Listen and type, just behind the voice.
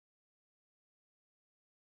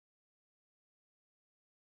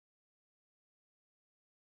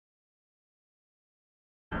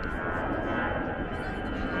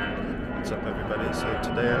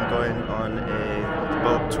today I'm going on a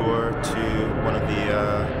boat tour to one of the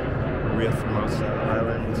Farmosa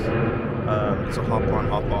islands. It's a hop-on,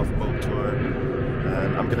 hop-off boat tour,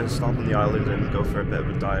 and I'm going to stop on the island and go for a bit of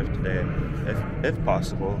a dive today, if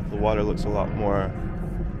possible. The water looks a lot more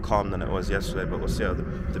calm than it was yesterday, but we'll see how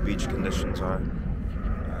the beach conditions are.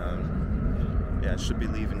 Yeah, I should be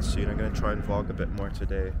leaving soon. I'm going to try and vlog a bit more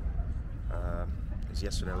today. Because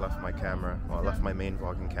yesterday I left my camera, well, I left my main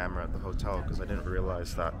vlogging camera at the hotel because I didn't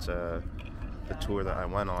realize that the tour that I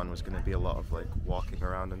went on was going to be a lot of like walking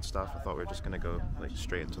around and stuff. I thought we were just going to go like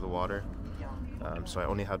straight into the water. So I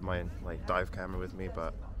only had my like dive camera with me,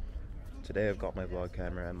 but today I've got my vlog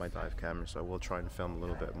camera and my dive camera, so I will try and film a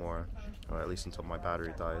little bit more, or at least until my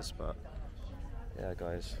battery dies. But yeah,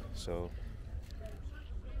 guys, so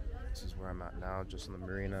this is where I'm at now, just in the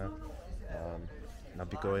marina, and I'll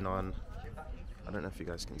be going on, I don't know if you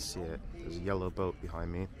guys can see it, there's a yellow boat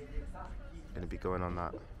behind me. I'm going to be going on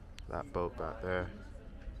that boat back there,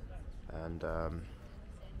 and I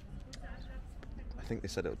think they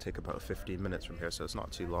said it would take about 15 minutes from here, so it's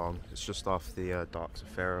not too long. It's just off the docks of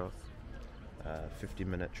Faro.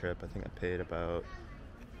 50-minute trip. I think I paid about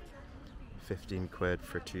 15 quid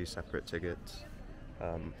for 2 separate tickets,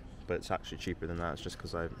 but it's actually cheaper than that. It's just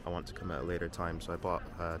because I want to come at a later time, so I bought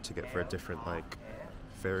a ticket for a different like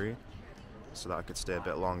ferry, so that I could stay a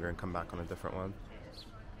bit longer and come back on a different one.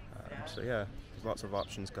 So yeah, there's lots of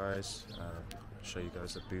options, guys. I'll show you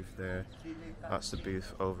guys the booth there. That's the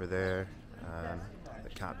booth over there. The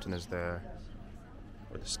captain is there,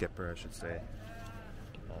 or the skipper I should say.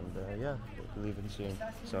 And yeah, we'll be leaving soon.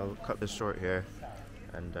 So I'll cut this short here,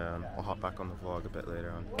 and I'll hop back on the vlog a bit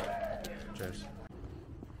later on. Cheers.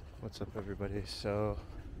 What's up, everybody? So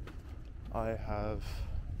I have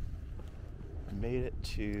made it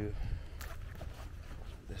to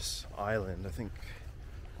this island. I think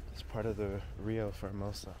it's part of the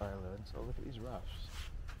Farmosa Islands. Oh, look at these rafts.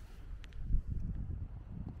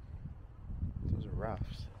 Those are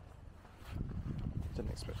rafts.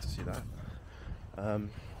 Didn't expect to see that.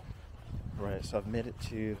 Right, so I've made it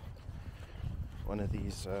to one of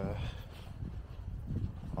these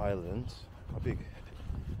islands. I'll be a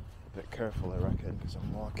bit careful, I reckon, because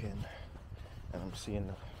I'm walking and I'm seeing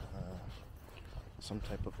some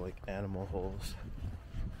type of like animal holes.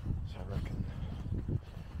 So I reckon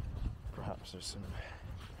perhaps there's some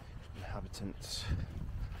inhabitants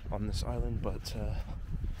on this island, but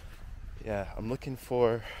yeah, I'm looking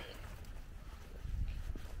for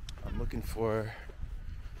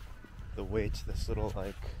the way to this little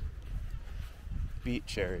like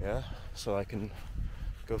beach area so I can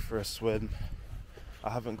go for a swim. I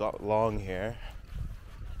haven't got long here.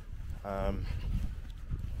 I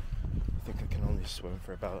think I can only swim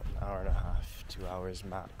for about an hour and a half, 2 hours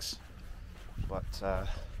max, but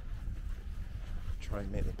try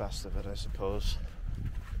and make the best of it, I suppose.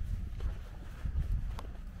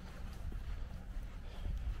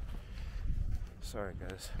 Sorry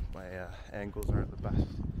guys, my angles aren't the best,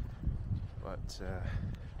 but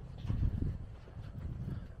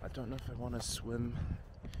I don't know if I want to swim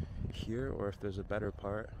here or if there's a better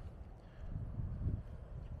part.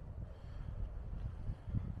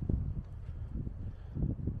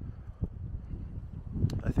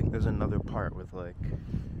 I think there's another part with like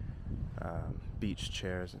beach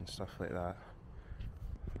chairs and stuff like that.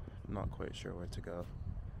 I'm not quite sure where to go.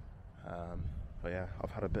 But yeah, I've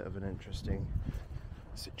had a bit of an interesting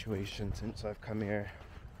situation since I've come here.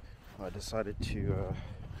 I decided to,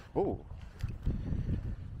 oh,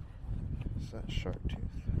 is that a shark tooth?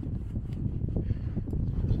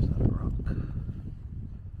 Is that a rock? Oh,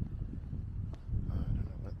 I don't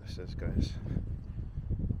know what this is, guys.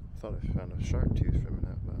 I thought I found a shark tooth for a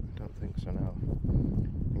minute, but I don't think so now.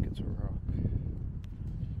 I think it's a rock.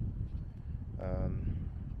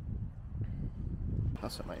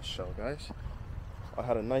 That's a nice shell, guys. I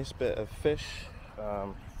had a nice bit of fish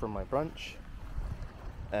for my brunch,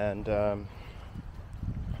 and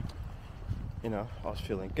you know, I was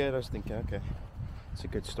feeling good. I was thinking, okay, it's a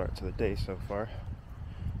good start to the day so far.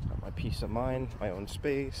 Got my peace of mind, my own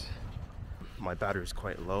space. My battery's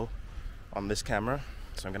quite low on this camera,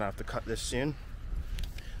 so I'm gonna have to cut this soon,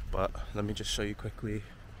 but let me just show you quickly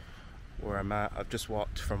where I'm at. I've just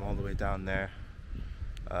walked from all the way down there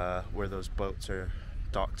where those boats are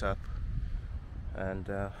docked up, and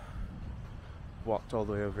walked all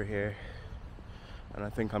the way over here, and I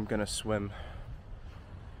think I'm gonna swim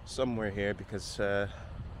somewhere here because the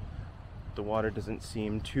water doesn't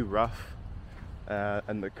seem too rough,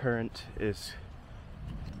 and the current is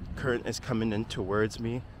coming in towards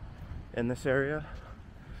me in this area,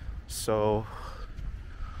 so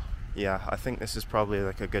yeah, I think this is probably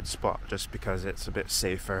like a good spot just because it's a bit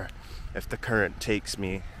safer. If the current takes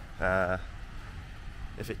me,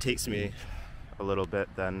 if it takes me a little bit,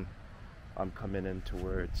 then I'm coming in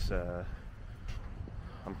towards the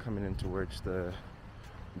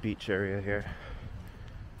beach area here.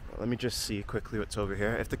 Let me just see quickly what's over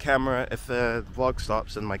here. If the vlog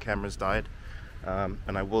stops and my camera's died,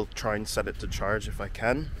 and I will try and set it to charge if I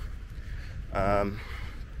can.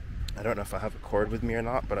 I don't know if I have a cord with me or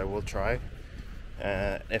not, but I will try.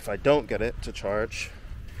 If I don't get it to charge,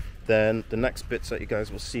 then the next bits that you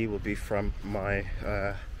guys will see will be from my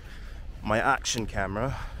my action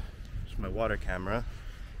camera, which is my water camera.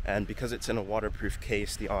 And because it's in a waterproof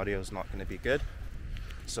case, the audio is not going to be good.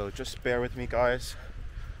 So just bear with me, guys.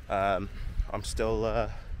 I'm still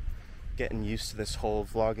getting used to this whole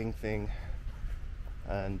vlogging thing,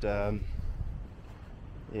 and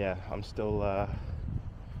yeah, I'm still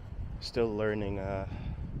learning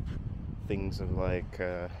things of like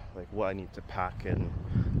what I need to pack and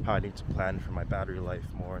how I need to plan for my battery life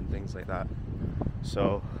more and things like that.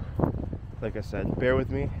 So like I said, bear with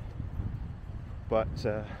me, but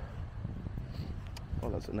oh,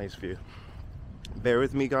 that's a nice view. Bear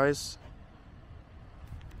with me, guys,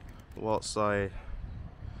 whilst I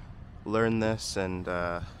learn this and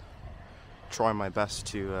try my best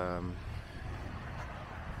to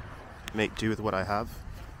make do with what I have.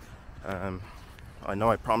 I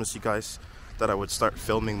know I promised you guys that I would start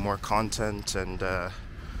filming more content and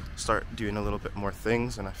start doing a little bit more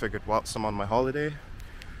things, and I figured whilst I'm on my holiday,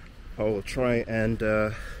 I will try and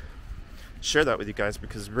share that with you guys,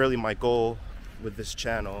 because really my goal with this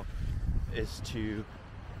channel is to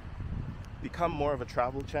become more of a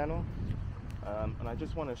travel channel, and I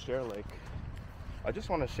just want to share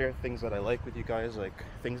things that I like with you guys, like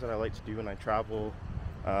things that I like to do when I travel.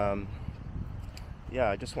 Yeah,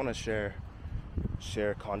 I just want to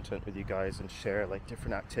share content with you guys and share like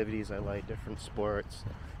different activities I like, different sports,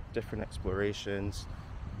 different explorations,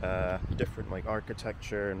 different like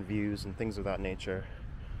architecture and views and things of that nature.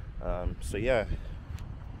 So yeah,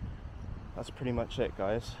 that's pretty much it,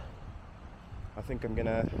 guys. I think I'm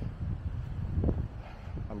going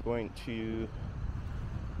to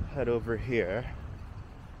head over here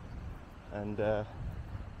and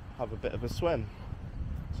have a bit of a swim.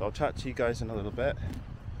 So I'll chat to you guys in a little bit.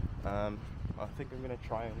 I think I'm gonna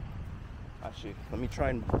try and I'm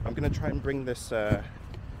gonna try and bring this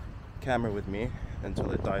camera with me until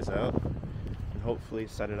it dies out, and hopefully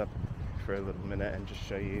set it up for a little minute and just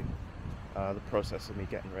show you the process of me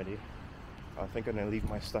getting ready. I think I'm gonna leave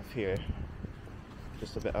my stuff here,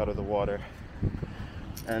 just a bit out of the water,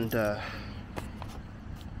 and go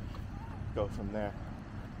from there.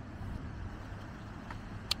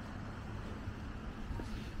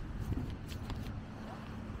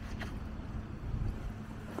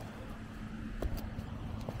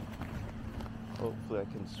 Hopefully I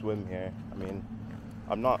can swim here. I mean,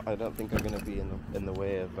 I don't think I'm going to be in the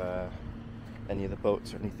way of any of the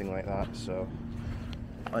boats or anything like that, so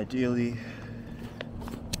ideally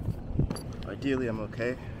I'm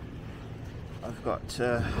okay. I've got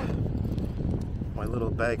my little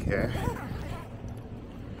bag here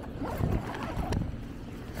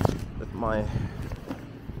with my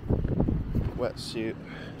wetsuit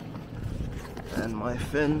and my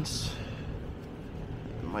fins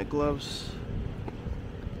and my gloves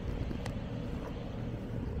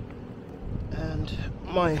and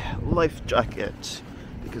my life jacket,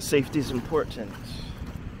 because safety is important.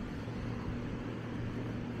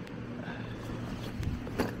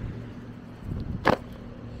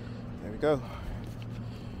 There we go.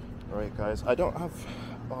 Alright guys, I don't have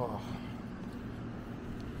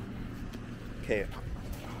okay,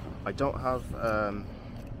 I don't have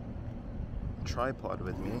tripod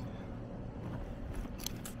with me.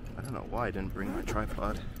 I don't know why I didn't bring my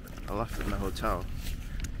tripod. I left it in the hotel.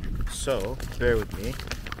 So, bear with me.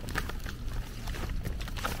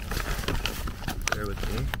 Bear with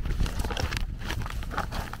me.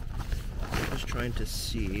 I'm just trying to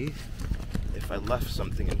see if I left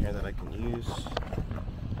something in here that I can use.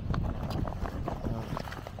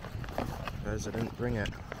 Guys, I didn't bring it.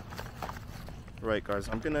 Right guys,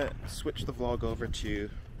 I'm gonna switch the vlog over to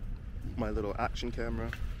my little action camera.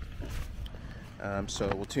 So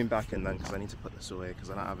we'll tune back in then, because I need to put this away because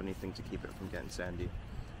I don't have anything to keep it from getting sandy.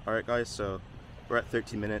 Alright guys, so we're at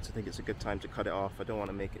 30 minutes. I think it's a good time to cut it off. I don't want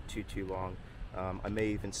to make it too long. I may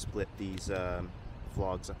even split these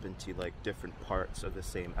vlogs up into like different parts of the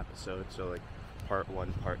same episode. So like part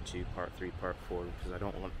 1, part 2, part 3, part 4, because I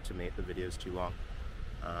don't want to make the videos too long.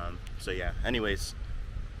 So yeah, anyways,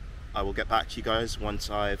 I will get back to you guys once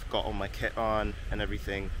I've got all my kit on and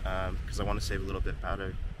everything, because I want to save a little bit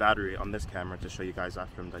battery on this camera to show you guys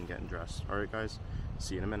after I'm done getting dressed. Alright guys,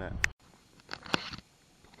 see you in a minute.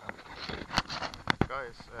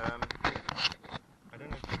 Guys, I don't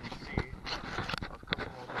know if you can see, I've come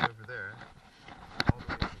all the way over there, all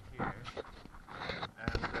the way to here,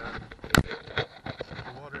 and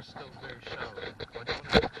the water's still very shallow. I don't want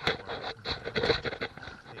to go too far because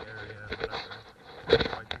the area, whatever. So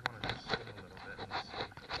I do want to just swim a little bit and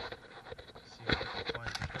see what I can find.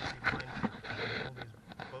 I've got to be mindful because there's all these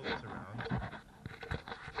boats around.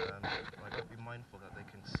 I've got to be mindful that they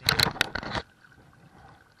can see me.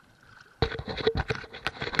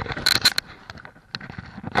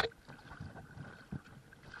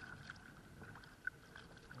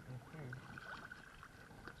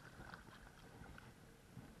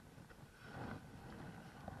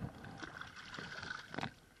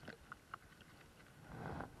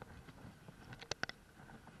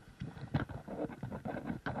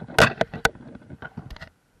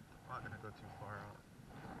 Not gonna go too far out.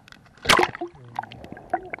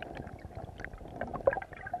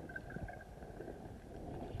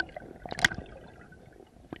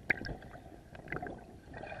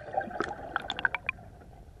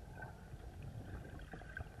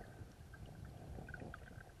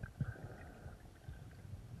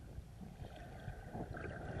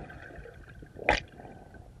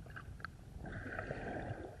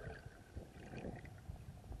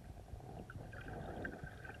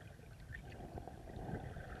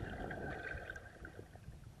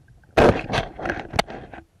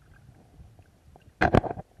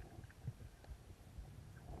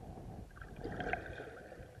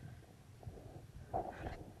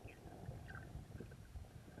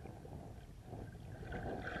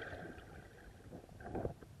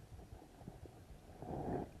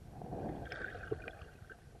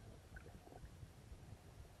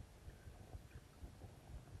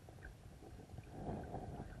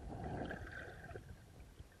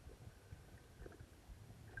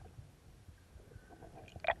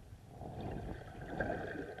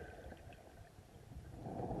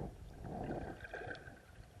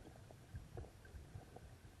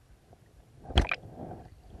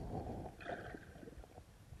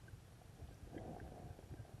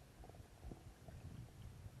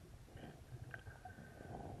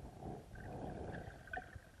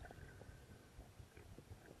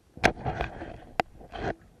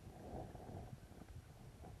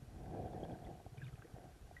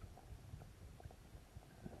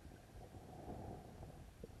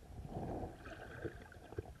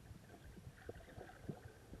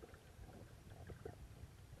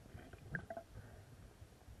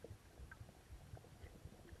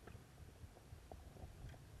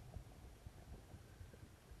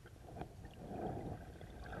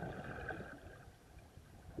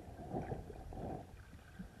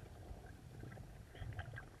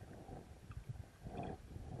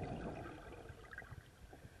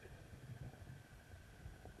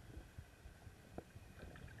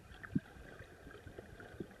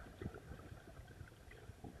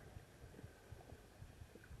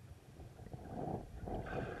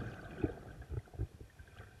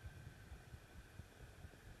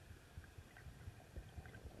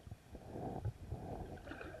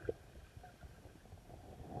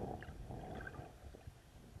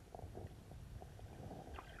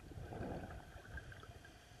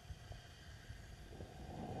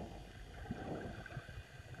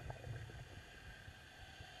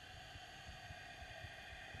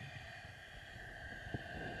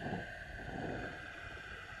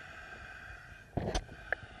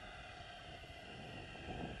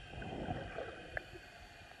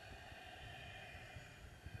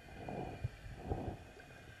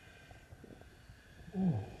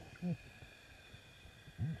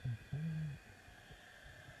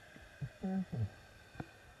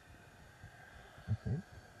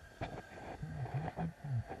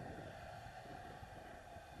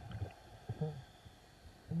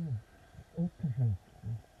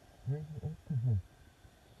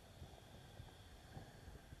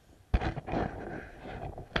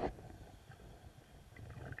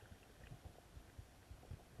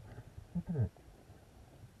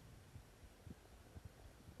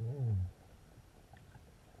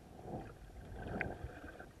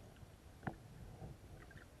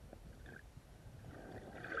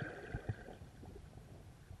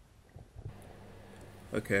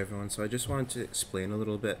 Okay everyone, so I just wanted to explain a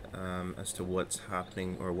little bit as to what's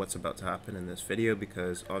happening or what's about to happen in this video,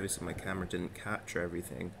 because obviously my camera didn't capture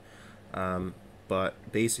everything.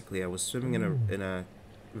 But basically I was swimming in a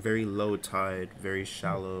very low tide, very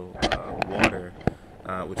shallow water,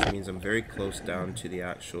 which means I'm very close down to the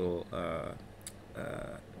actual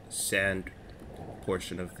sand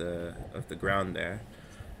portion of the ground there,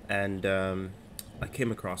 and I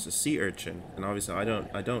came across a sea urchin. And obviously, I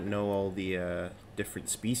don't know all the different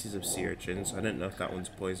species of sea urchins. I didn't know if that one's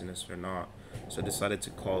poisonous or not. So I decided to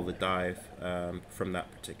call the dive from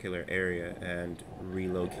that particular area and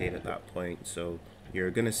relocate at that point. So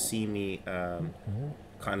you're gonna see me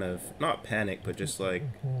kind of not panic, but just like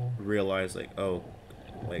realize like, oh,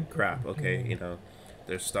 like crap. Okay, you know,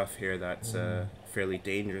 there's stuff here that's fairly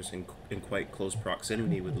dangerous in quite close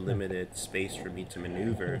proximity with limited space for me to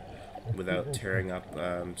maneuver without tearing up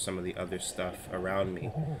some of the other stuff around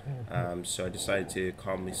me. So I decided to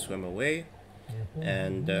calmly swim away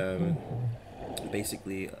and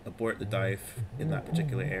basically abort the dive in that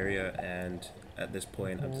particular area. And at this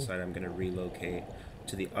point, I've decided I'm going to relocate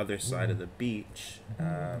to the other side of the beach,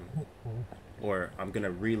 or I'm going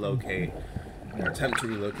to relocate or attempt to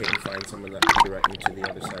relocate and find someone that can direct me to the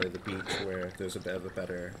other side of the beach where there's a bit of a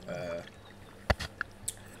better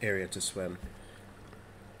area to swim.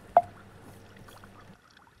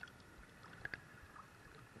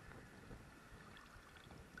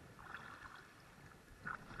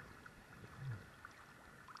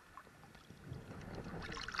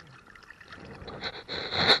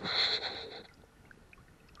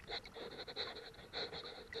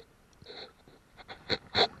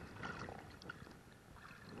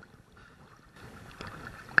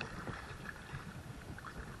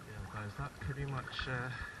 That pretty much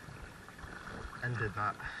ended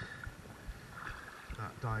that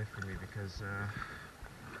dive for me, because I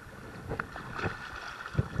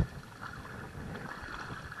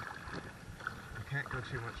can't go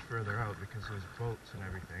too much further out because there's boats and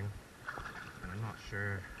everything, and I'm not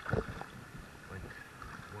sure like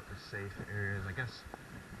what the safe area is. I guess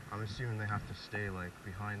I'm assuming they have to stay like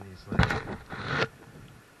behind these like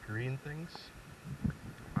green things.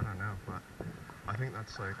 I don't know, but I think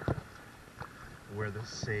that's like where the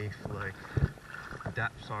safe like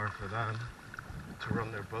depths are for them to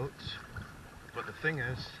run their boats. But the thing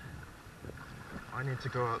is, I need to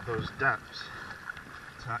go out those depths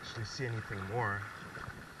to actually see anything more,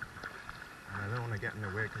 and I don't want to get in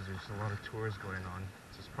their way because there's a lot of tours going on,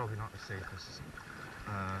 so it's probably not the safest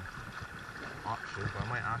option. But I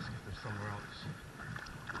might ask if there's somewhere else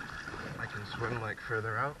I can swim like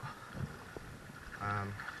further out.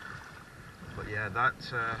 But yeah,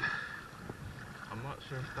 that I'm not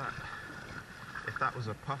sure if that was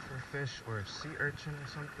a puffer fish or a sea urchin or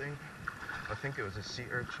something. I think it was a sea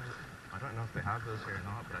urchin. I don't know if they have those here or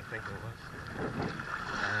not, but I think it was.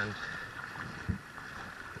 And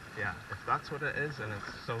yeah, if that's what it is and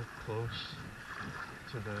it's so close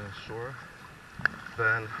to the shore,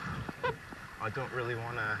 then I don't really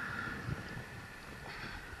want to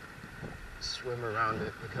swim around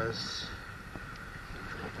it because,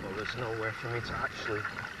 well, there's nowhere for me to actually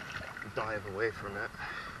dive away from it.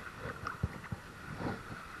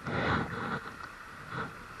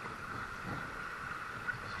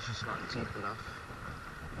 It's just not deep enough.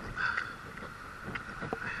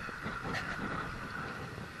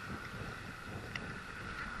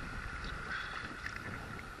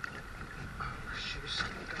 Oh, shoes,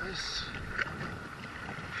 guys.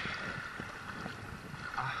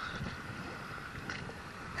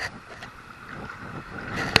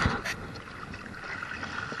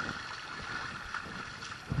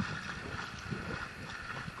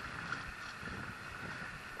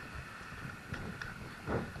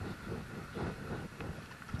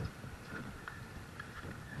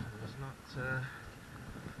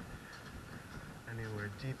 Anywhere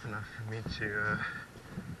deep enough for me to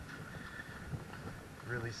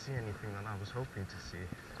really see anything that I was hoping to see.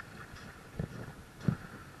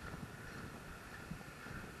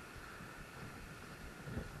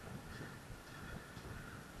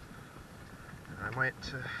 I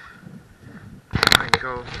might try and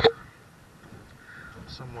go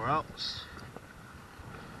somewhere else.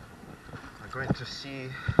 I'm going to see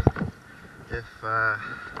if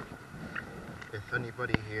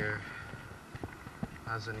anybody here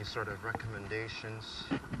has any sort of recommendations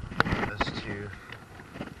as to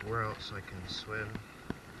where else I can swim,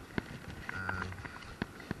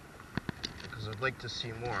 because I'd like to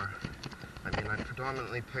see more. I mean, I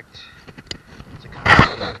predominantly picked to come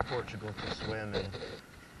to Portugal to swim and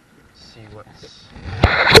see what's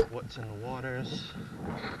in the waters,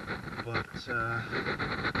 but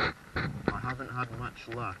I haven't had much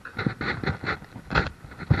luck, to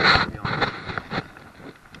be honest.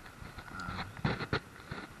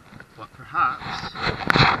 But perhaps,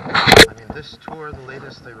 I mean, this tour, the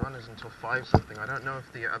latest they run is until 5 something. I don't know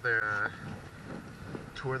if the other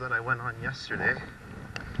tour that I went on yesterday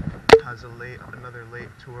has another late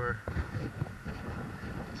tour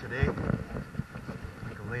today.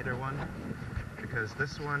 later one, because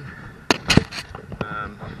this one,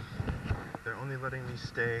 they're only letting me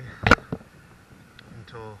stay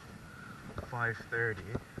until 5:30,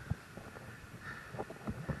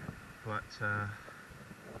 but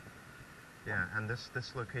yeah, and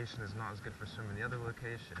this location is not as good for swimming. The other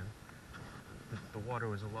location, the water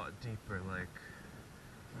was a lot deeper, like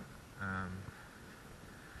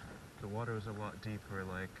the water was a lot deeper,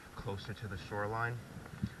 like closer to the shoreline,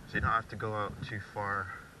 so you don't have to go out too far.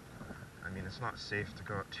 I mean, it's not safe to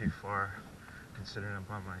go out too far considering I'm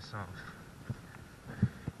by myself,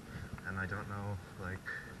 and I don't know like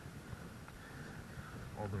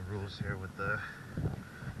all the rules here with the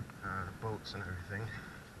boats and everything,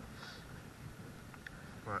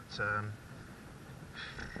 but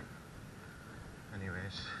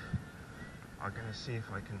anyways, I'm gonna see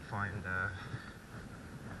if I can find a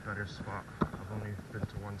better spot. I've only been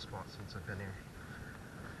to one spot since I've been here,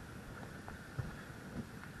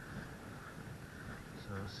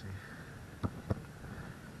 so let's see.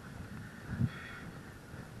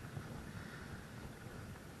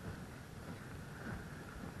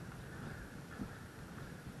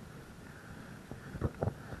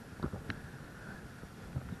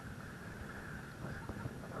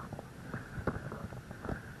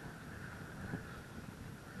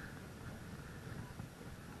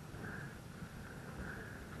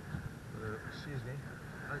 Excuse me.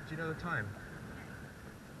 Do you know the time?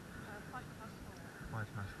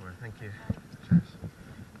 4:05. Thank you. Cheers.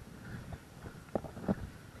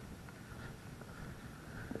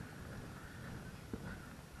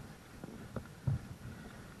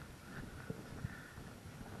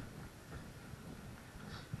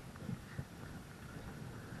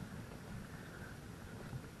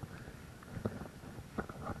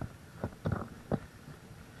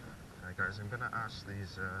 Alright guys, I'm gonna ask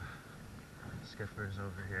these skippers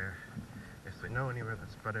over here if they know anywhere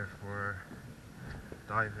that's better for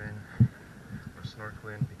diving or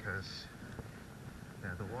snorkeling, because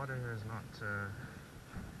yeah, the water here is not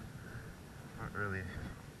really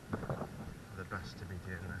the best to be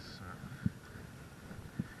doing this.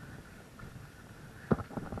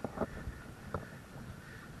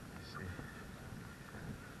 You see.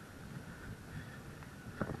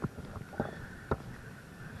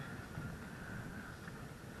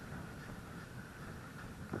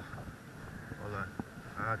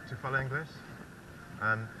 Tu fala inglês?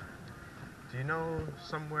 Do you know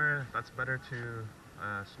somewhere that's better to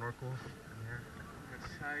snorkel in here?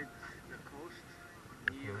 Beside the coast,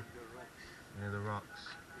 near the rocks. Near the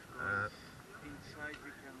rocks. Because inside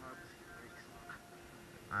we cannot make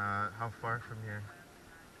snorkel. How far from here?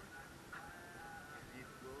 We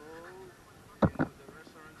go, you know the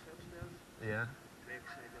restaurants upstairs? Yeah.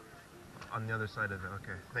 Backside the restaurant. On the other side of it.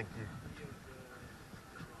 Okay. Thank you. Near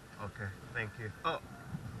the rock. Okay. Thank you. Oh.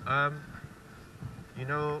 You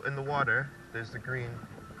know, in the water, there's the green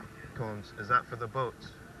cones. Is that for the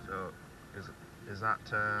boats? So, is that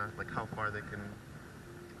like how far they can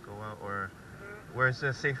go out, or where is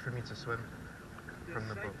it safe for me to swim from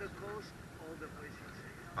the boat? The coast, all the places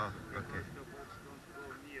safe. Oh, okay. Because the boats don't go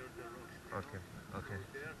near the rocks. Okay. Okay.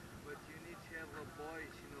 There, but you need to have a buoy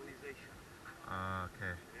signalization.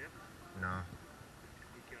 Okay. Yeah? No.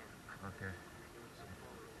 Be careful. Okay. There's a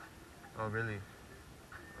problem. Oh, really?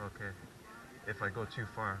 Okay. If I go too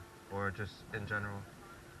far, or just in general?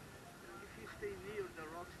 If you stay near the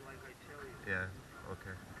rocks, like I tell you. Yeah.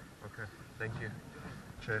 Okay. Okay. Thank you.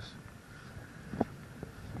 Cheers.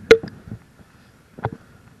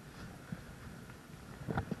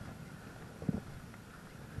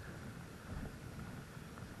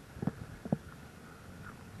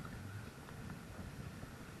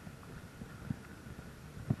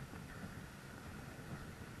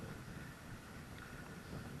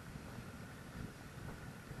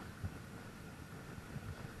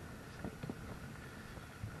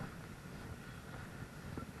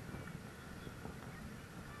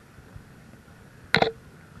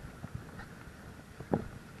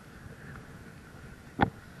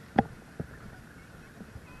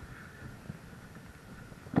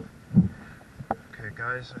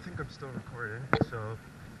 Guys, I think I'm still recording, so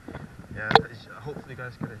yeah, hopefully you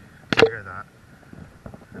guys can hear that.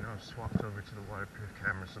 I know I've swapped over to the waterproof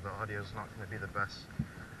camera, so the audio is not going to be the best,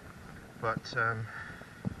 but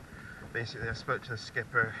basically I spoke to the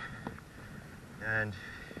skipper and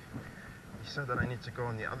he said that I need to go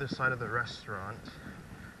on the other side of the restaurant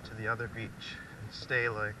to the other beach and stay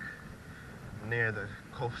like near the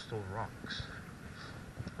coastal rocks.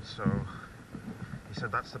 So he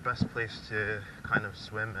said that's the best place to kind of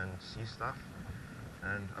swim and see stuff,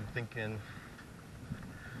 and I'm thinking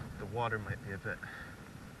the water might be a bit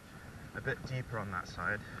a bit deeper on that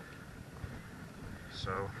side.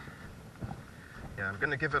 So yeah, I'm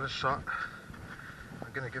gonna give it a shot.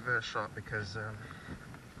 Because I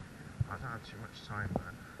don't have too much time,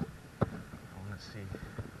 but I want to see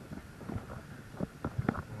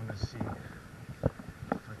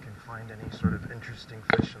if I can find any sort of interesting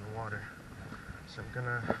fish in the water. So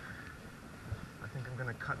I think I'm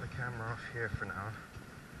gonna cut the camera off here for now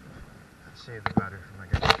and save the battery for when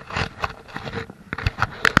I get back.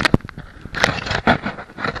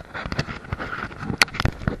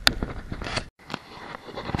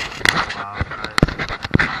 Wow, guys,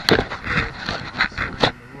 it's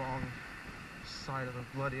on the wrong side of the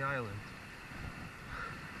bloody island.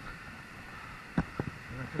 And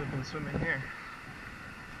I could have been swimming here.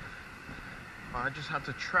 I just had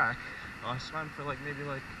to trek. I swam for maybe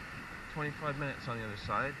 25 minutes on the other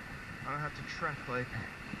side. I had to trek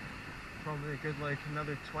probably a good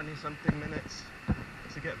another 20 something minutes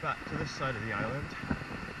to get back to this side of the island.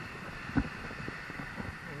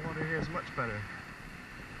 The water here is much better.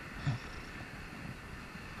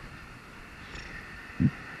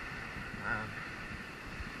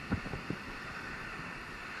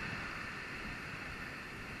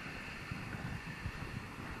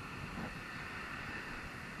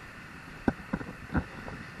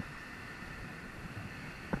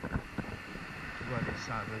 Bloody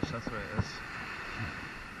savage, that's what it is.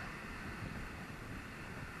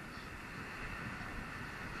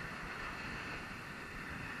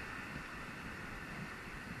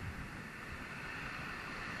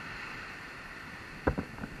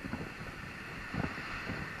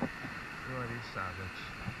 Bloody savage.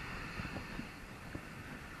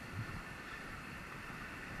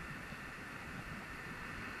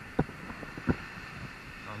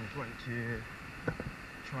 I'm going to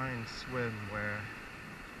try and swim where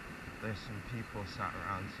there's some people sat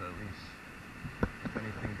around, so at least if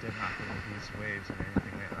anything did happen with these waves and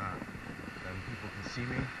anything like that, then people can see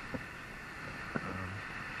me.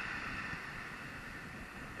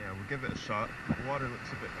 Yeah, we'll give it a shot. The water looks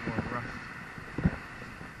a bit more rough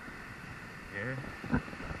here.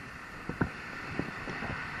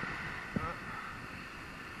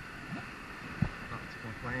 Not to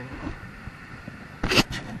complain.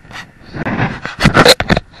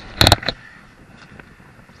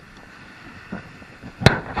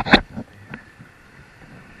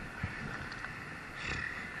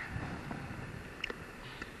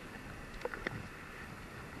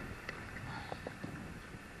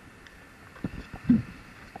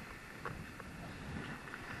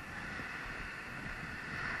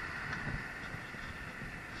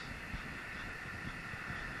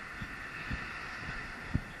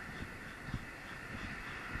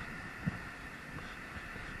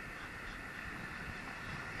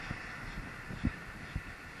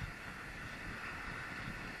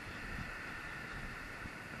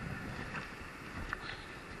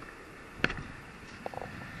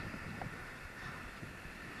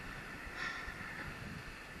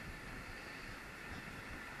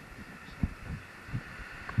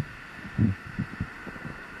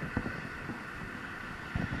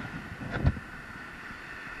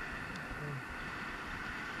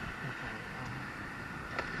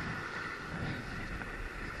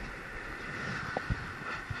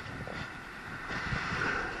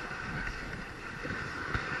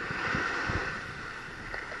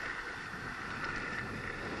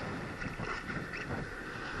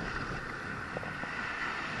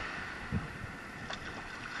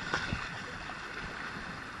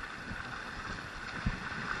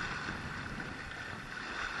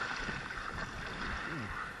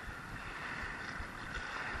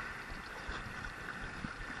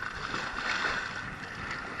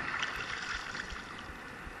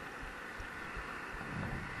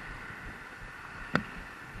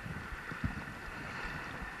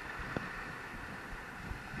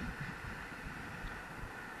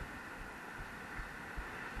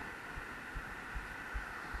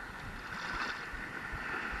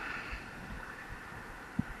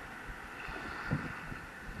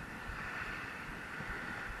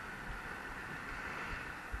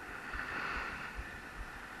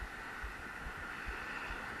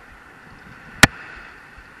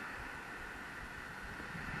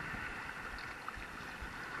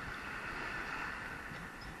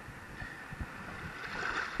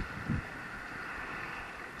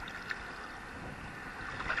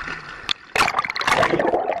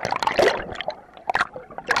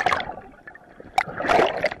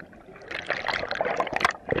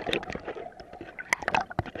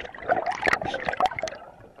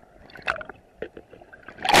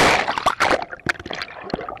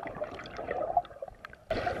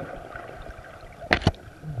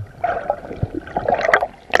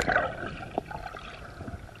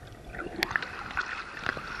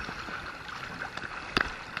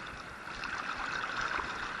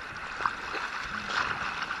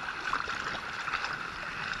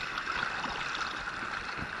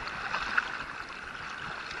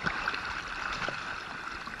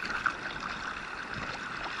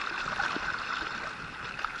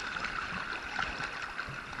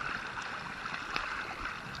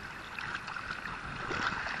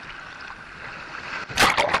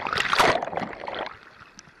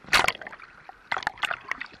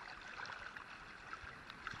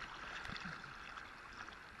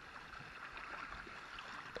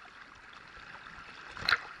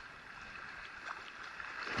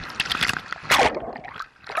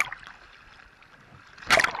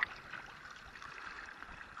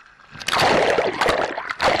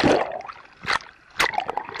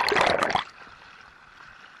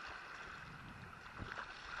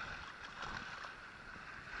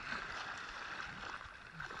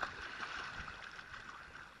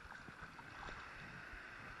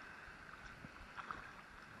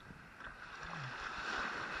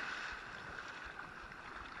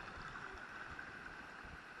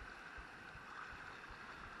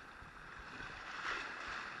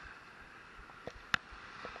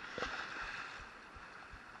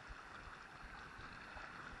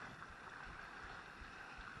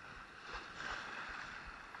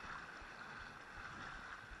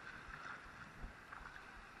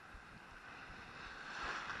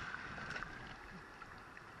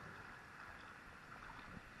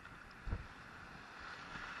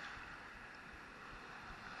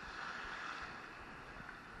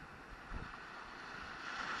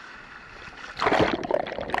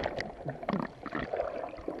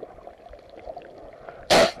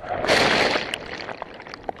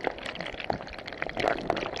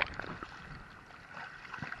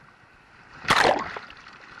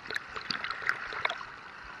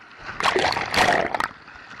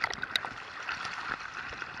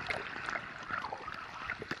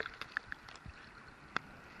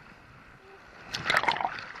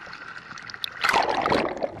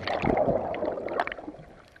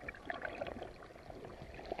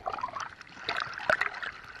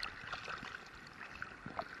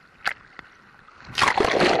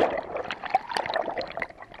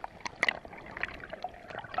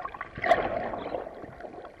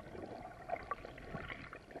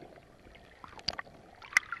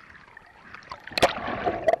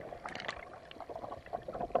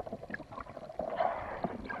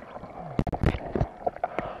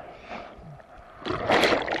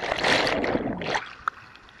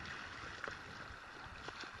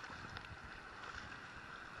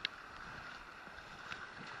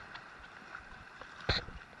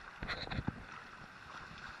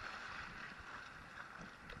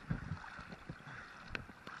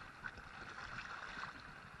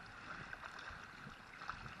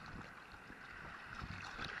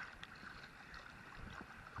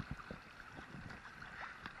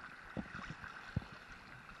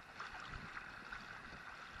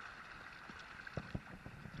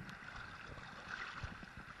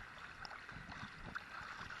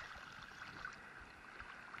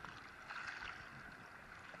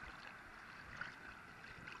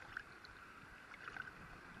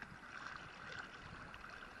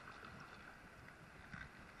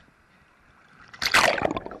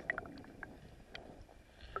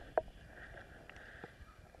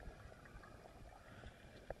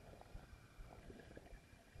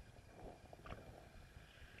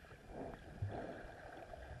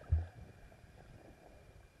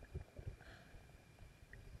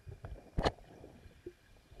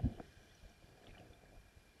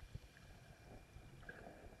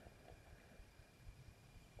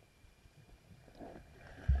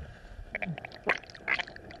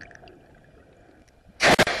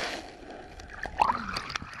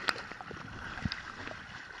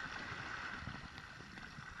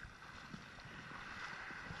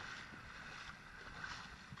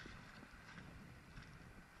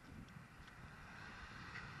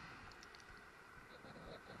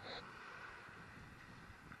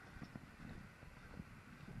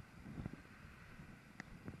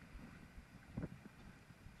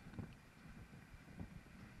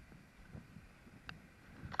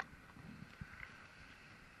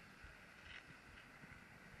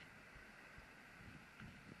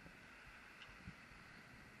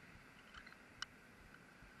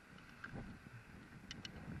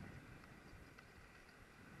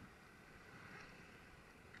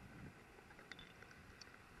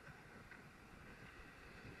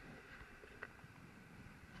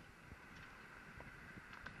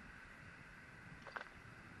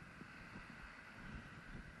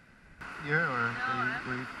 here, or No,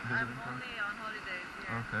 where you I'm visiting from? only on holidays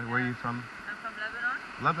here. Okay, where are you from? I'm from Lebanon.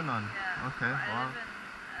 Lebanon. Yeah. Okay, I wow. live in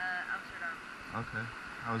Amsterdam. Okay,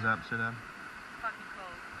 how's Amsterdam? Fucking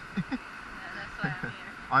cold. Yeah, that's why I'm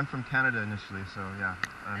here. I'm from Canada initially, so yeah,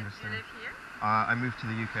 I And you understand. live here? I moved to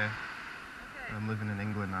the UK. Okay. I'm living in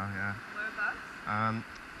England now. Yeah. Whereabouts?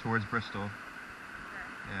 Towards Bristol. Okay.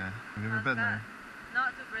 Yeah. Have you ever How's been that? there?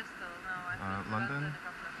 Not to Bristol, no. I've been to London? London a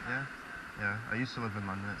couple of Yeah. times. Yeah. I used to live in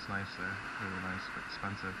London. It's nice there. Really nice, but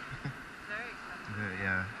expensive. Very expensive.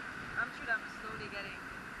 Yeah. Amsterdam is slowly getting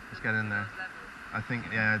It's getting to there. those levels. I think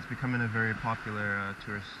it's becoming a very popular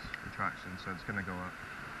tourist attraction, so it's gonna go up.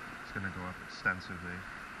 It's gonna go up extensively.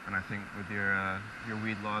 And I think with your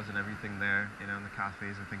weed laws and everything there, in the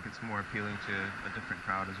cafes, I think it's more appealing to a different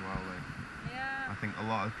crowd as well. Like, Yeah. I think a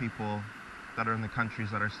lot of people that are in the countries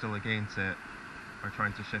that are still against it are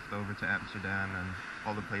trying to shift over to Amsterdam and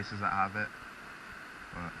all the places that have it.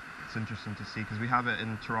 But it's interesting to see because we have it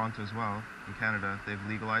in Toronto as well, in Canada. They've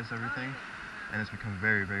legalized everything, and it's become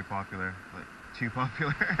very, very popular. Like, too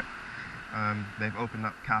popular. They've opened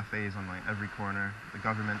up cafes on like every corner. The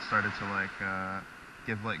government started to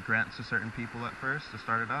give like grants to certain people at first to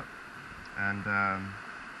start it up, and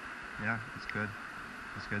yeah, it's good.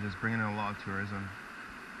 It's good. It's bringing in a lot of tourism.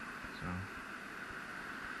 So,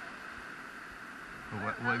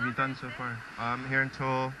 but what have you done so far? I'm here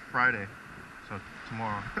until Friday, so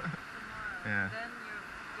tomorrow. Tomorrow. Yeah. Then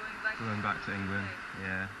you're Going back to England. UK.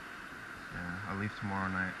 Yeah. Yeah. I'll leave tomorrow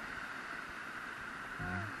night.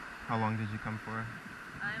 Yeah. How long did you come for?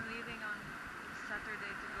 I'm leaving on Saturday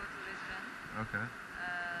to go to Lisbon. Okay.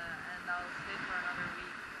 And I'll stay for another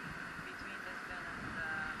week between Lisbon and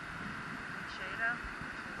Teixeira,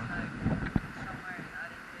 which is like somewhere in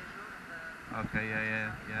Alentejo in the Okay.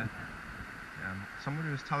 Yeah. Somebody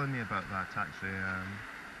was telling me about that actually.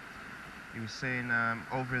 He was saying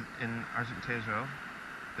over in Argentejo,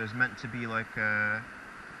 there's meant to be like a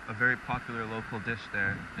very popular local dish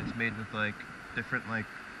there. It's made with like different I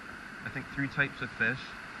think 3 types of fish.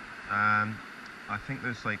 I think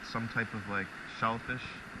there's like some type of like shellfish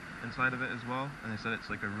inside of it as well, and they said it's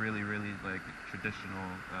like a really, really like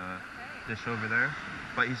traditional dish over there.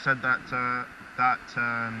 But he said that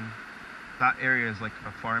that area is like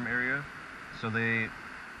a farm area, so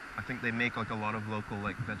I think they make like a lot of local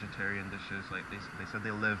like vegetarian dishes. Like they said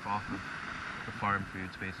they live off of the farm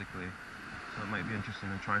foods basically, so it might be interesting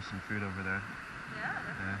to try some food over there. Yeah,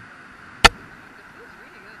 Yeah. the food's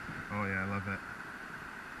really good. Oh yeah, I love it.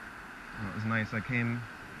 Oh, it was nice. I came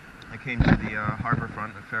to the harbour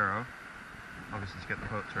front of Faro, obviously to get the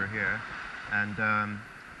boat tour here, and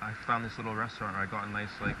I found this little restaurant where I got a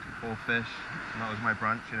nice like whole fish, and that was my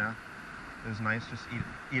brunch. It was nice just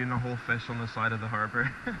eating a whole fish on the side of the harbour.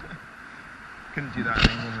 Couldn't do that in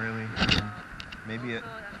England really. Maybe Also,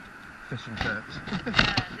 fish and chips.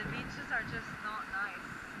 yeah, the beaches are just not nice.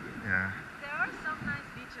 Yeah. There are some nice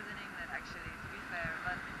beaches in England actually, to be fair,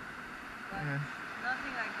 but Yeah.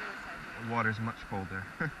 nothing like this I think. The water's much colder.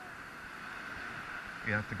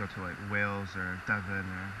 You have to go to like Wales or Devon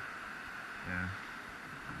or yeah.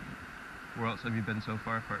 Where else have you been so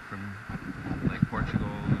far apart from like Portugal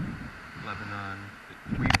and Lebanon?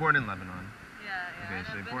 Were you born in Lebanon? Yeah. Okay, And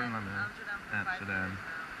so I've you're been born in in Lebanon, Amsterdam Amsterdam,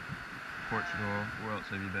 for 5 years now. Portugal. Where else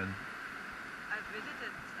have you been? I've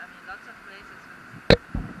visited, lots of places.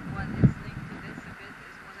 What is linked to this a bit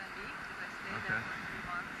is Mozambique, because I stayed there for 3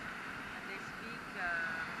 months, and they speak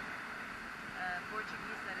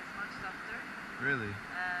Portuguese that is much softer. Really?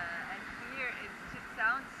 And here it just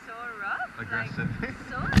sounds so rough. Aggressive. Like,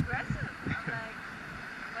 so aggressive. I'm like,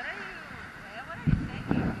 what are you saying?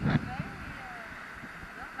 It's very, I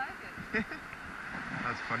don't like it.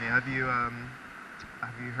 That's funny. Have you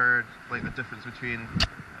heard like the difference between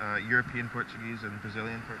European Portuguese and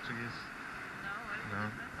Brazilian Portuguese? No, what is the No.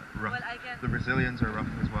 difference? Rough. Well, I get. The Brazilians are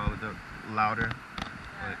rough as well. They're louder.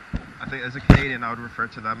 Yeah. Like, I think as a Canadian, I would refer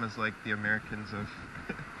to them as like the Americans of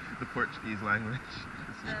the Portuguese language.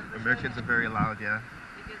 Americans are very loud, yeah.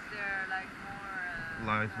 Because they're like more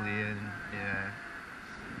Lively and yeah.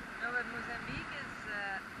 No, but Mozambique is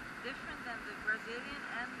different than the Brazilian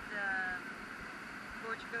and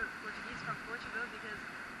Portuguese from Portugal, because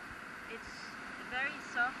it's very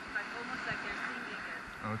soft, like almost like they're singing it.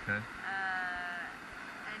 Okay.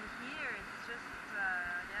 And here it's just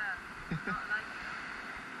not like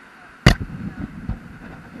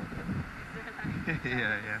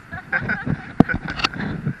Yeah.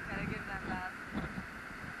 Gotta give them that.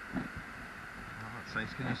 Oh, that's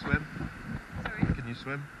nice. Can you swim? Sorry? Can you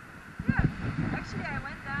swim? Yeah, actually I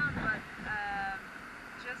went down, but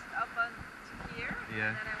just up on to here, Yeah.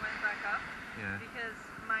 and then I went back up, Yeah. because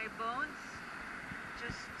my bones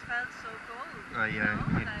just felt so cold. Yeah, You know?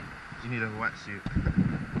 Like, you need a wetsuit.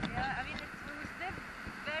 yeah, I mean, it was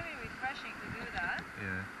very refreshing to do that.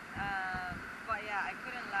 Yeah. But yeah, I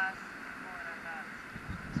couldn't last more than that.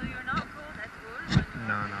 So you're not cold at all when you're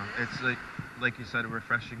No, in no. this? It's like you said, a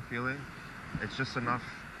refreshing feeling. It's just enough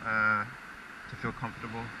to feel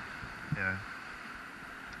comfortable. Yeah.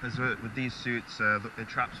 Because with these suits, it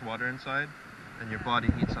traps water inside, and your body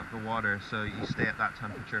heats up the water, so you stay at that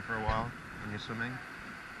temperature for a while when you're swimming.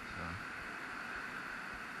 So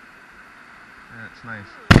yeah, it's nice.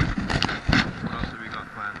 What else have we got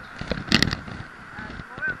planned?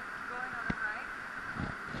 Tomorrow I'm going on a hike,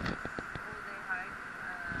 this all-day hike,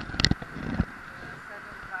 the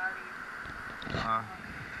Seven Valleys.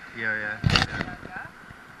 Yeah. Yeah. And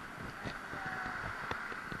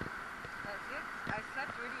that's it. I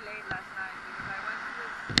slept really late last night because I went to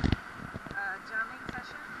this jamming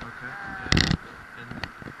session. Okay.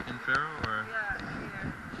 In Faro or? Yeah,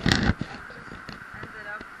 here. And just ended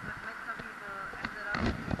up, met some people, ended up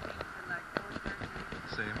sleeping till like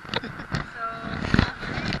 4:30. Same. So I'm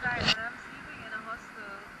very tired, and I'm sleeping in a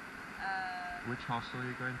hostel. Which hostel are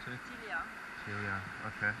you going to? Tilia. Tilia.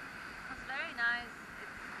 Okay. It's very nice.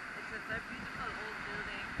 It's a very beautiful old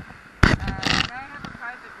building. And I have a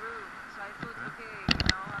private room, so I thought, okay, you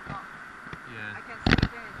know, I can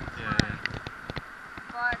sleep in. It's fine.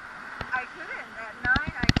 But I couldn't. At 9,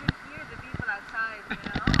 I could hear the people outside, you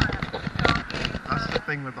know, talking. That's the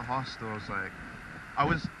thing with the hostels. Like, I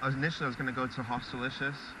was going to go to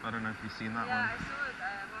Hostelicious. I don't know if you've seen that one. Yeah, I saw it.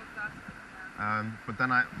 I walked past it. Yeah. But then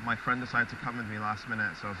my friend decided to come with me last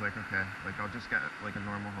minute, so I was like, okay, like I'll just get like a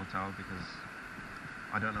normal hotel because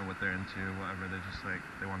I don't know what they're into or whatever. They're just like,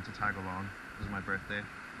 they want to tag along. It was my birthday.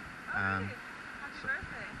 Oh, really? Happy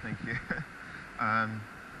birthday. Thank you.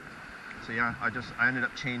 So yeah, I ended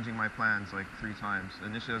up changing my plans like 3 times.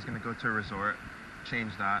 Initially I was going to go to a resort,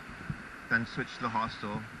 change that, then switch to the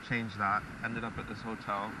hostel, change that, ended up at this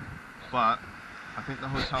hotel. But I think the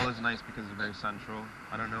hotel is nice because it's very central.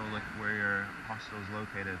 I don't know like where your hostel is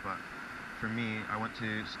located, but for me, I went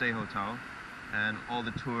to Stay Hotel, and all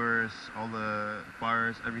the tours, all the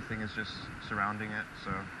bars, everything is just surrounding it,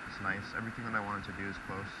 so it's nice. Everything that I wanted to do is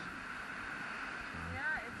close.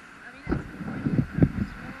 Yeah, it's a small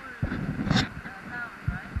town,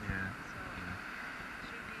 right? Yeah. So it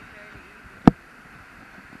should be fairly easy to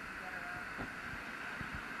get around.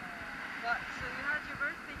 But so you had your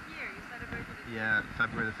birthday here. You celebrated it. Yeah,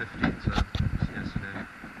 February the 15th, so it's yesterday. Okay,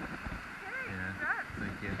 Yeah. congrats.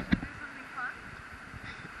 Thank you. Did you do something fun?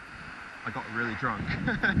 I got really drunk.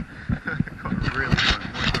 Got really drunk,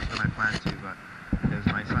 more drunk than I planned to, but it was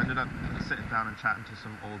nice. I ended up sitting down and chatting to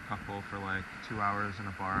some old couple for like 2 hours in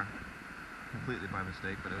a bar, completely by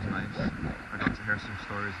mistake, but it was nice. I got to hear some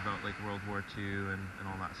stories about like World War II and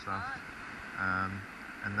all that stuff.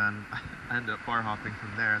 And then I ended up bar hopping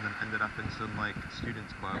from there, and then ended up in some like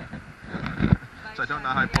students club. So I don't know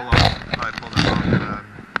how I pulled that off.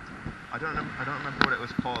 I don't remember what it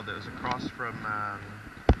was called. It was across from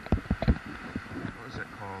what was it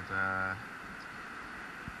called?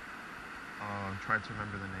 I'm trying to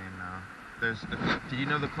remember the name now. Did you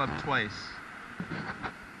know the club Twice?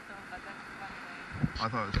 I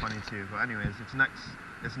thought it was funny too. But anyways, it's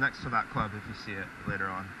next to that club if you see it later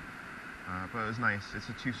on. But it was nice. It's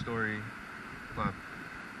a 2-story club.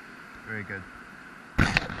 Very good. Oh,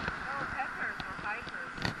 peppers or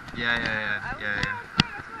pipers. Yeah. I was there as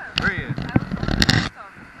well. Were you? I was on the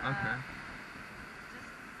rooftop. Okay. Just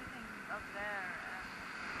sitting up there, and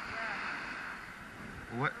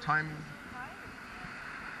yeah. What time?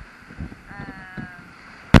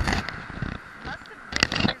 Must have been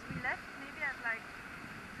because we left maybe at like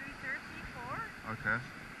 3:30, 4. Okay.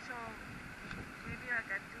 So maybe like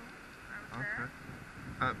at 2. I was there.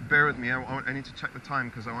 Bear with me. I need to check the time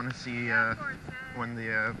because I want to see Yeah, of course, when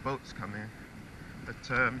the boats come in. But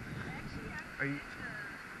are you?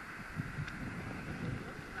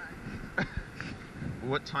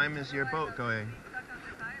 What time is your boat going?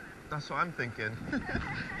 That's what I'm thinking. They said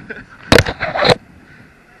it's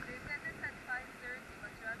at 5:30,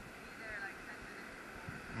 but you have to be there like 10 minutes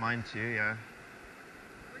before. Mine too, yeah.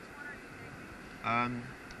 Which one are you taking?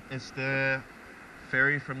 It's the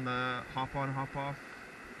ferry from the hop on, hop off.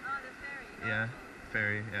 Oh, the ferry. Yeah,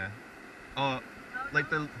 ferry, yeah. Oh, No,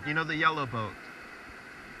 like no, the yellow boat,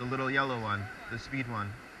 the little yellow one, the speed one.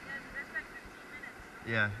 Yeah, that's like 15 minutes.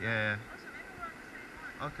 No? Yeah. Oh, so maybe we're on the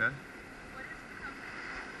same one. Okay. What is the company?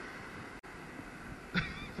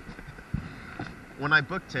 When I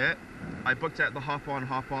booked it at the hop on,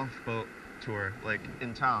 hop off boat tour, like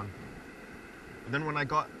in town. And then when I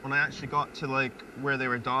actually got to like where they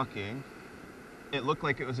were docking, it looked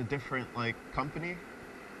like it was a different like company.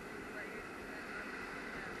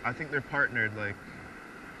 I think they're partnered, like.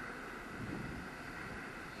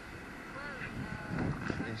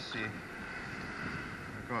 Let me see. I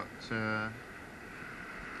got.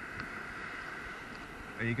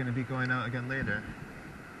 Are you gonna be going out again later?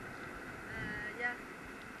 Yeah.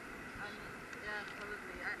 Yeah, probably.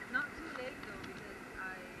 Not too late though, because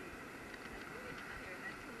I'm really tired,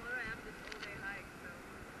 and tomorrow I have this all-day hike, so.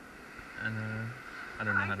 And I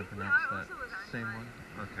don't know how to pronounce that. Same one.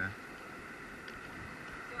 Okay.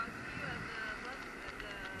 So I'll see you at the bus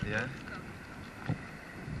Yeah. stop.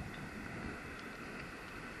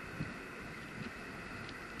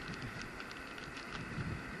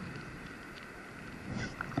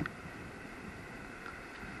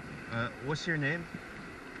 What's your name?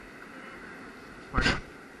 Pardon?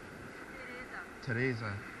 Teresa.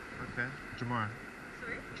 Teresa. Okay. Jamar.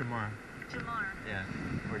 Sorry? Jamar. Jamar. Yeah.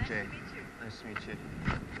 Or Nice Jay. to meet you. Nice to meet you.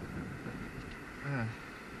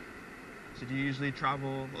 So do you usually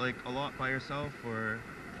travel like a lot by yourself, or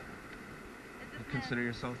you consider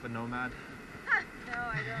yourself a nomad? No,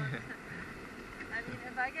 I don't. I mean,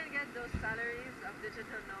 if I can get those salaries of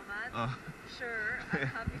digital nomad, sure, I'm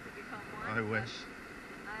happy to become one. I wish.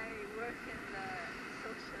 I work in the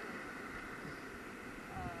social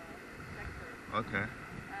sector. Okay.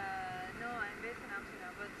 No, I'm based in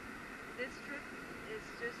Amsterdam, but this trip is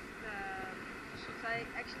just. So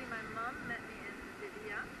actually, my mom met me in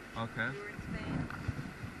Sevilla. Okay. We were in Spain,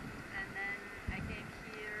 and then I came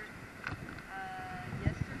here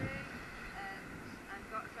yesterday, and I've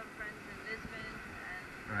got some friends in Lisbon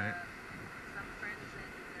and some friends in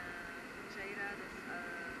Cheira, this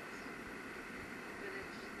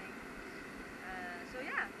village thing. So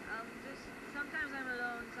yeah, sometimes I'm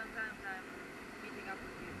alone, sometimes I'm meeting up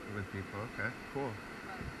with people. With people, okay, cool.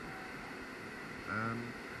 But, let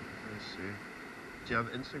me see. Do you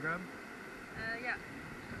have Instagram? Yeah.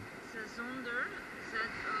 It's Zonder,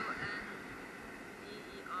 Z-O-N-D-E-R.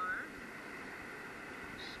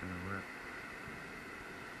 Just gonna work.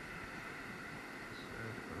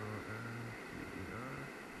 Z-O-N-D-E-R.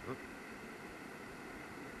 Oop.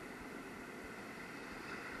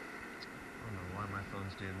 I don't know why my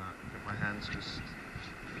phone's doing that. But my hand's just.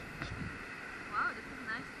 Wow, this is a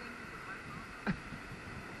nice thing to put my phone on.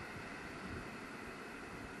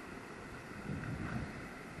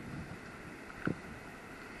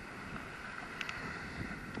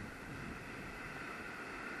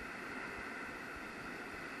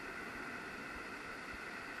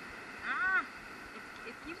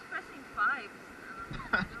 It keeps pressing 5s.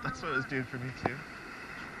 That's what it was doing for me too.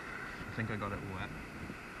 I think I got it wet.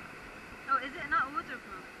 Oh, is it not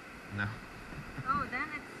waterproof? No. Oh, then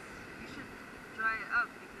you should dry it up,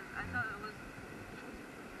 because I thought it was.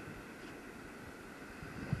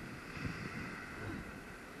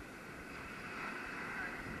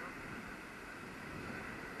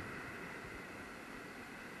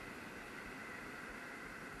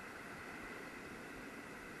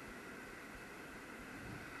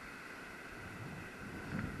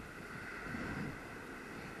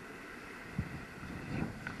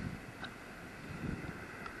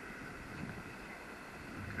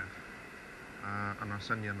 And I'll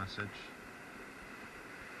send you a message.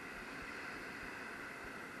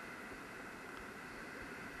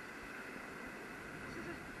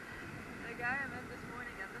 The guy I met this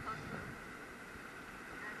morning at the hostel,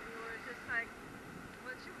 and we were just like,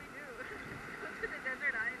 what should we do? Go to the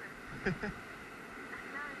desert island.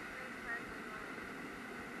 Now he's saying back my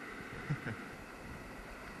mom.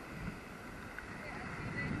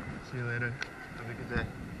 See you later. Have a good day.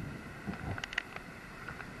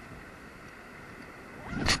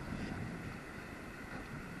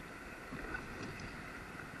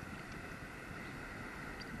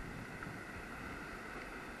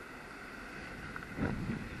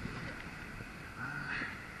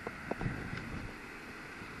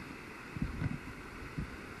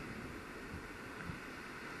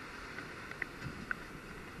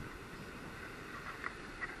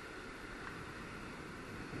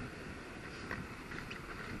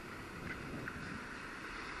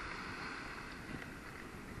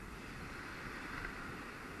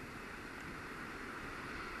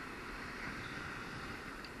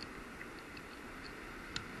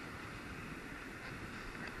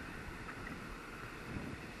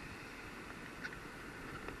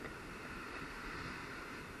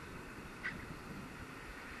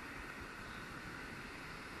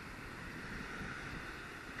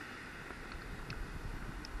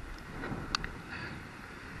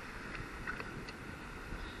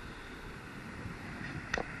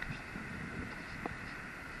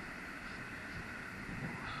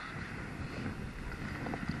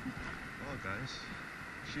 Guys,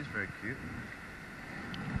 she's very cute.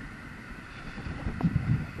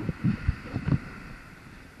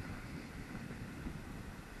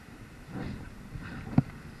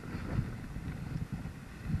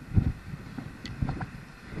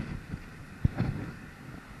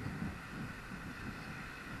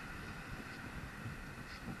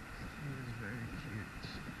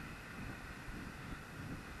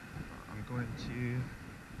 going to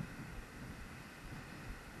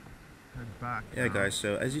head back. Yeah, guys,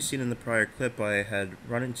 so as you've seen in the prior clip, I had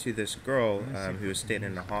run into this girl who was staying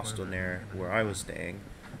in a hostel near where I was staying.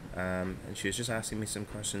 And she was just asking me some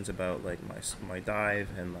questions about like my dive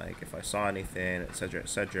and like if I saw anything, etc.,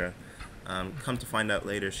 etc. Come to find out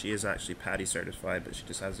later, she is actually PADI certified, but she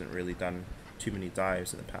just hasn't really done too many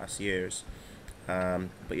dives in the past years.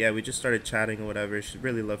 But yeah, we just started chatting or whatever. She's a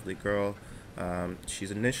really lovely girl.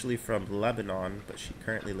 She's initially from Lebanon, but she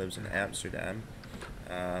currently lives in Amsterdam.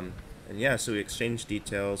 And yeah, so we exchanged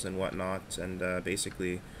details and whatnot, and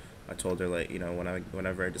basically I told her, like, you know,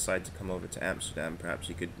 whenever I decide to come over to Amsterdam, perhaps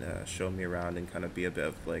you could show me around and kind of be a bit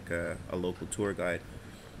of like a local tour guide.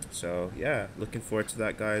 So yeah, looking forward to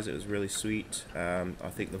that, guys. It was really sweet. I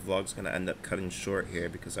think the vlog's gonna end up cutting short here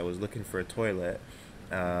because I was looking for a toilet,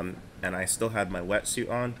 and I still had my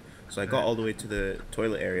wetsuit on. So I got all the way to the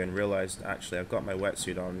toilet area and realized, actually, I've got my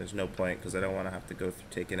wetsuit on. There's no point because I don't want to have to go through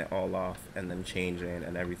taking it all off and then changing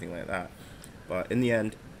and everything like that. But in the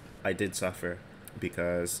end, I did suffer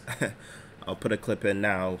because I'll put a clip in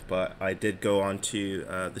now, but I did go on to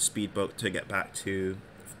the speedboat to get back to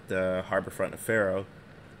the harborfront of Faro.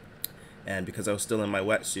 And because I was still in my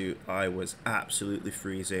wetsuit, I was absolutely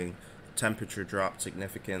freezing. Temperature dropped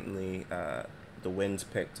significantly. The winds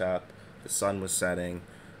picked up. The sun was setting.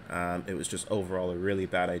 It was just overall a really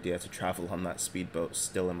bad idea to travel on that speedboat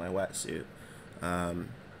still in my wetsuit,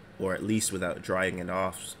 or at least without drying it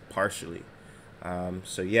off partially.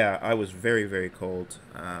 So yeah, I was very, very cold.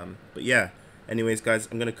 But yeah, anyways, guys,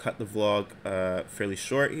 I'm gonna cut the vlog fairly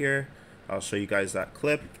short here. I'll show you guys that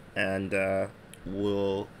clip, and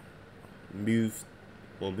we'll move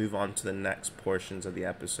on to the next portions of the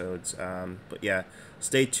episodes. But yeah,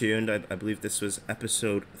 stay tuned. I believe this was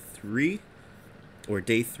episode 3 or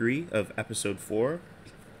day 3 of episode 4.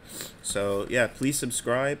 So yeah, please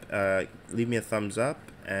subscribe, leave me a thumbs up,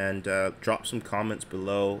 and drop some comments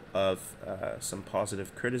below of some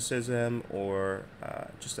positive criticism or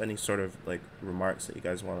just any sort of like remarks that you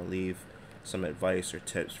guys want to leave, some advice or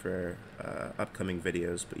tips for upcoming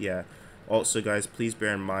videos. But yeah, also guys, please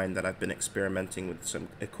bear in mind that I've been experimenting with some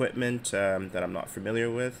equipment that I'm not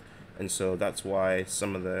familiar with, and so that's why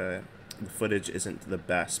some of the footage isn't the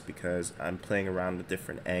best, because I'm playing around with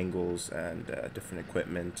different angles and different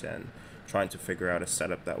equipment and trying to figure out a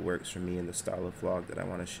setup that works for me in the style of vlog that I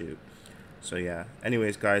want to shoot. So yeah,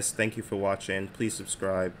 anyways guys, thank you for watching. Please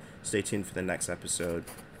subscribe, stay tuned for the next episode,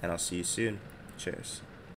 and I'll see you soon. Cheers.